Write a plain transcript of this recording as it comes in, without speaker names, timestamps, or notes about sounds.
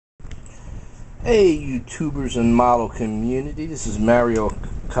Hey YouTubers and model community, this is Mario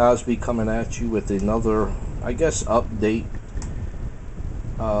Cosby coming at you with another, I guess, update.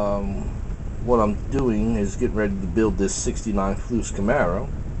 What I'm doing is getting ready to build this 69 Foose Camaro,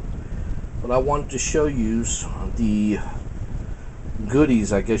 but I wanted to show you the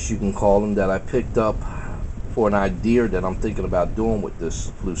goodies, I guess you can call them, that I picked up for an idea that I'm thinking about doing with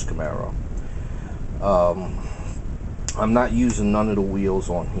this Foose Camaro. I'm not using none of the wheels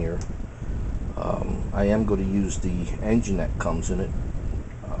on here. I am going to use the engine that comes in it.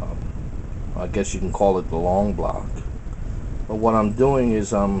 I guess you can call it the long block. But what I'm doing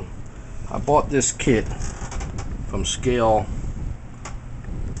is I bought this kit from Scale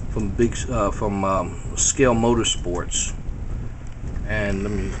Motorsports, and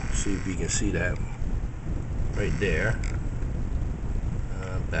let me see if you can see that right there.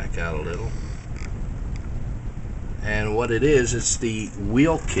 Back out a little. And what it is, it's the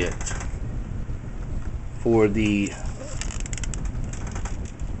wheel kit for the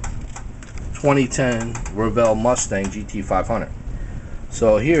 2010 Revell Mustang GT500.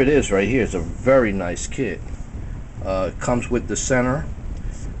 So here it is right here. It's a very nice kit. It comes with the center,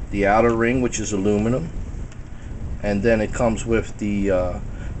 the outer ring, which is aluminum, and then it comes with the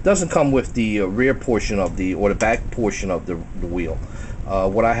doesn't come with the rear portion of the, or the back portion of the wheel.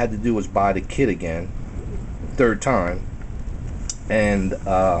 What I had to do was buy the kit again, third time, and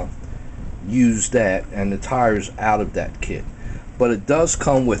use that, and the tires out of that kit. But it does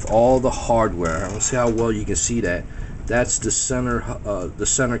come with all the hardware. Let's see how well you can see that. That's the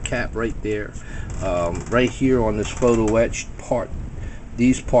center cap right there. Right here on this photo etched part,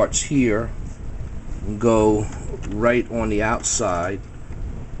 these parts here go right on the outside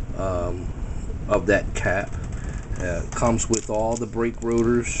of that cap. Comes with all the brake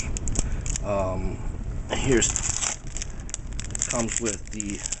rotors. Comes with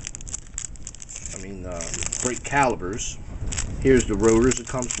the brake calipers. Here's the rotors. It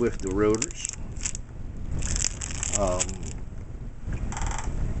comes with the rotors.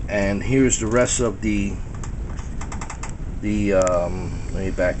 And here's the rest of the let me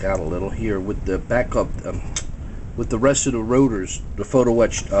back out a little here with the backup with the rest of the rotors, the photo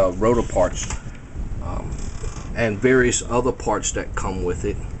etched rotor parts, and various other parts that come with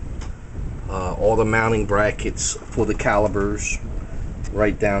it. All the mounting brackets for the calipers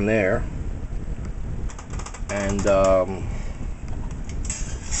right down there. And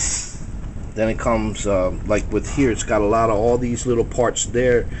then it comes like with here, it's got a lot of all these little parts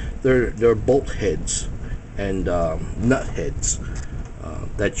there. They're bolt heads and nut heads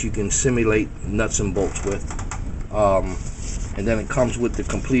that you can simulate nuts and bolts with. And then it comes with the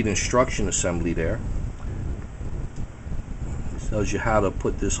complete instruction assembly there. It tells you how to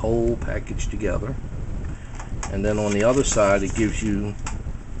put this whole package together. And then on the other side, it gives you,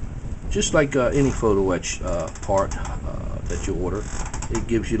 just like any photo etch part that you order, it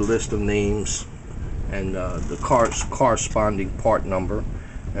gives you the list of names and the corresponding part number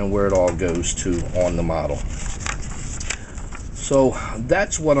and where it all goes to on the model. So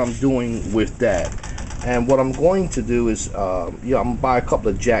that's what I'm doing with that. And what I'm going to do is, I'm gonna buy a couple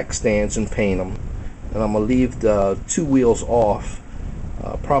of jack stands and paint them, and I'm gonna leave the two wheels off,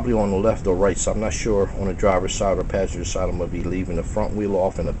 probably on the left or right side. I'm not sure on the driver's side or passenger side. I'm gonna be leaving the front wheel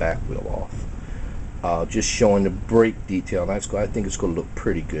off and the back wheel off, just showing the brake detail. And I think it's gonna look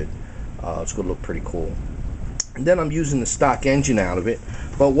pretty good. It's gonna look pretty cool. And then I'm using the stock engine out of it.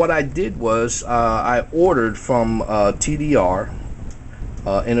 But what I did was I ordered from TDR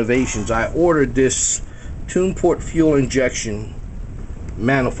Innovations. I ordered this tune port fuel injection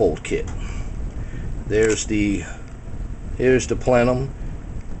manifold kit. Here's the plenum.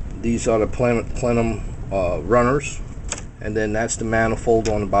 These are the plenum runners, and then that's the manifold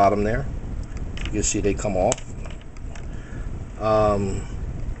on the bottom there. You can see they come off.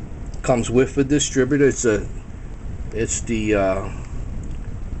 Comes with the distributor. It's the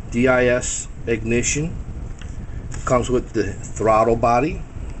DIS ignition. Comes with the throttle body,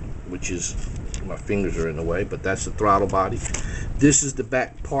 which is, my fingers are in the way, but that's the throttle body. This is the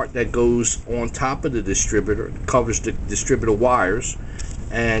back part that goes on top of the distributor. It covers the distributor wires.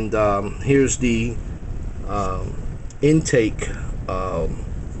 And here's the intake. No,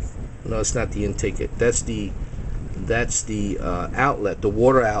 it's not the intake. That's the outlet, the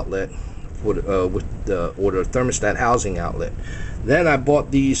water outlet for the, or the thermostat housing outlet. Then I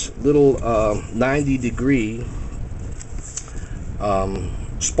bought these little 90-degree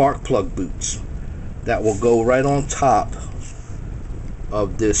spark plug boots that will go right on top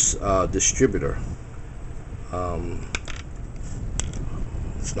of this distributor.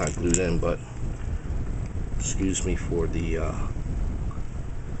 It's not glued in, but excuse me for the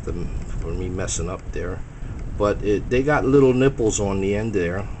for me messing up there. But they got little nipples on the end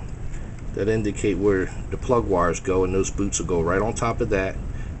there that indicate where the plug wires go, and those boots will go right on top of that,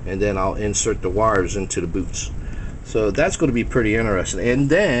 and then I'll insert the wires into the boots. So that's going to be pretty interesting. And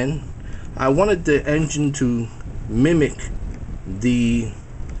then I wanted the engine to mimic the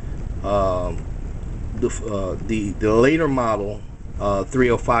later model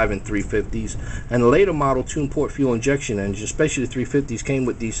 305 and 350s, and the later model tuned port fuel injection engines, especially the 350s, came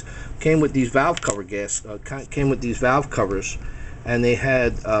with these valve cover came with these valve covers, and they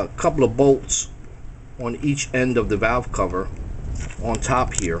had a couple of bolts on each end of the valve cover on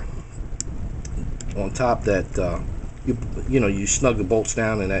top here, on top that you know, you snug the bolts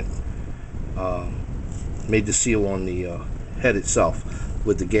down, and that made the seal on the head itself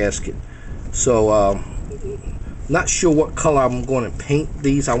with the gasket. So not sure what color I'm going to paint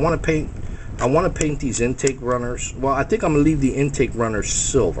these. I want to paint these intake runners. Well, I think I'm gonna leave the intake runners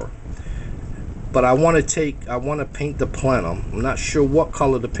silver, but I want to paint the plenum. I'm not sure what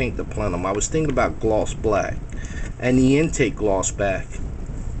color to paint the plenum. I was thinking about gloss black, and the intake gloss black,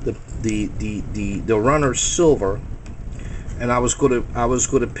 the runners silver, and I was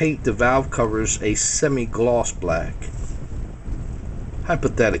gonna paint the valve covers a semi-gloss black.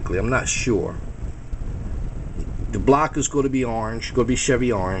 Hypothetically, I'm not sure. The block is going to be orange, going to be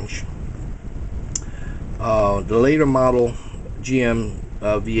Chevy orange. The later model GM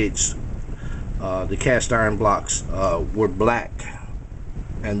V8s, the cast iron blocks were black,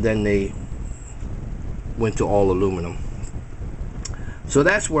 and then they went to all aluminum. So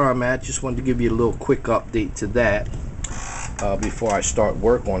that's where I'm at. Just wanted to give you a little quick update to that before I start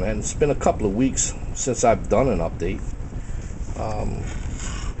work on it. And it's been a couple of weeks since I've done an update.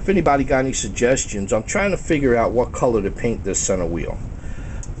 If anybody got any suggestions, I'm trying to figure out what color to paint this center wheel.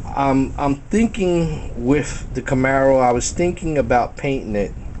 I'm thinking with the Camaro, I was thinking about painting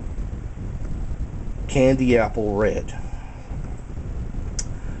it candy apple red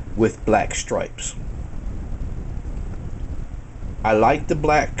with black stripes. I like the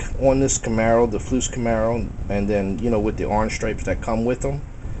black on this Camaro, the Foose Camaro, and then, you know, with the orange stripes that come with them.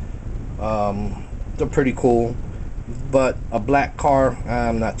 They're pretty cool. But a black car,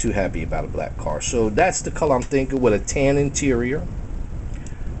 I'm not too happy about a black car. So that's the color I'm thinking, with a tan interior.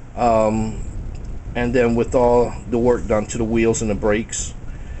 And then with all the work done to the wheels and the brakes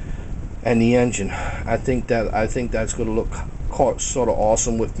and the engine, I think that's going to look sort of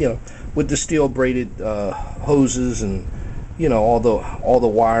awesome with, you know, with the steel braided hoses, and, you know, all the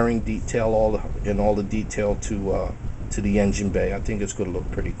wiring detail, all the detail to the engine bay. I think it's going to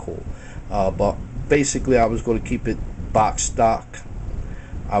look pretty cool. But basically, I was going to keep it box stock.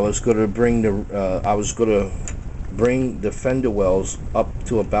 I was going to bring the fender wells up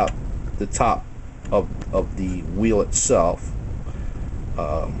to about the top of the wheel itself,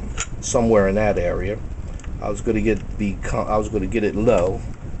 somewhere in that area. I was going to get it low.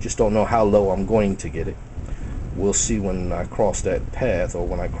 Just don't know how low I'm going to get it. We'll see when I cross that path, or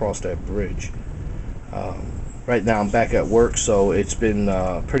when I cross that bridge. Right now I'm back at work, so it's been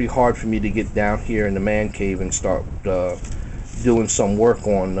pretty hard for me to get down here in the man cave and start doing some work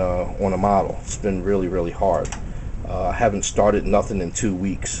on a model. It's been really hard. I haven't started nothing in 2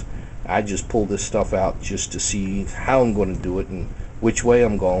 weeks. I just pulled this stuff out just to see how I'm going to do it and which way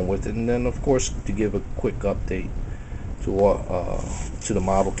I'm going with it, and then of course to give a quick update to the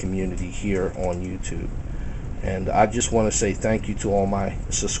model community here on YouTube. And I just want to say thank you to all my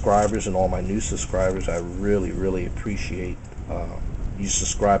subscribers and all my new subscribers. I really appreciate you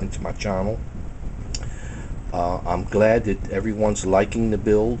subscribing to my channel. I'm glad that everyone's liking the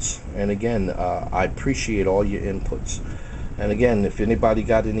builds, and again, I appreciate all your inputs. And again, if anybody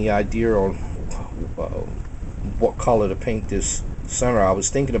got any idea on what color to paint this center, I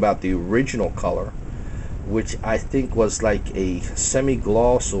was thinking about the original color, which I think was like a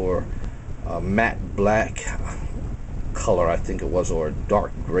semi-gloss or matte black color, I think it was, or a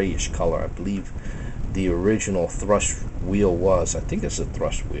dark grayish color. I believe the original thrust wheel was. I think it's a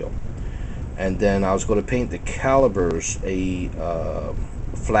thrust wheel. And then I was going to paint the calipers a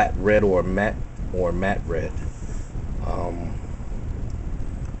flat red or matte red.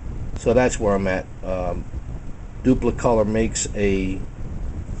 So that's where I'm at. Duplicolor makes a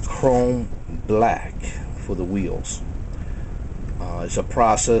chrome black for the wheels. It's a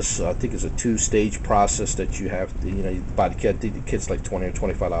process. I think it's a 2-stage process that you have to, you know, you buy the kit. I think the kit's like $20 or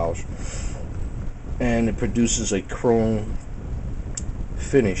 $25, and it produces a chrome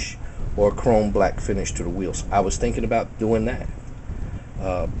finish or a chrome black finish to the wheels. I was thinking about doing that,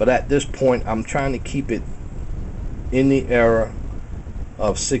 but at this point, I'm trying to keep it in the era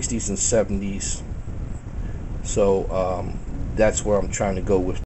of 60s and 70s. So that's where I'm trying to go with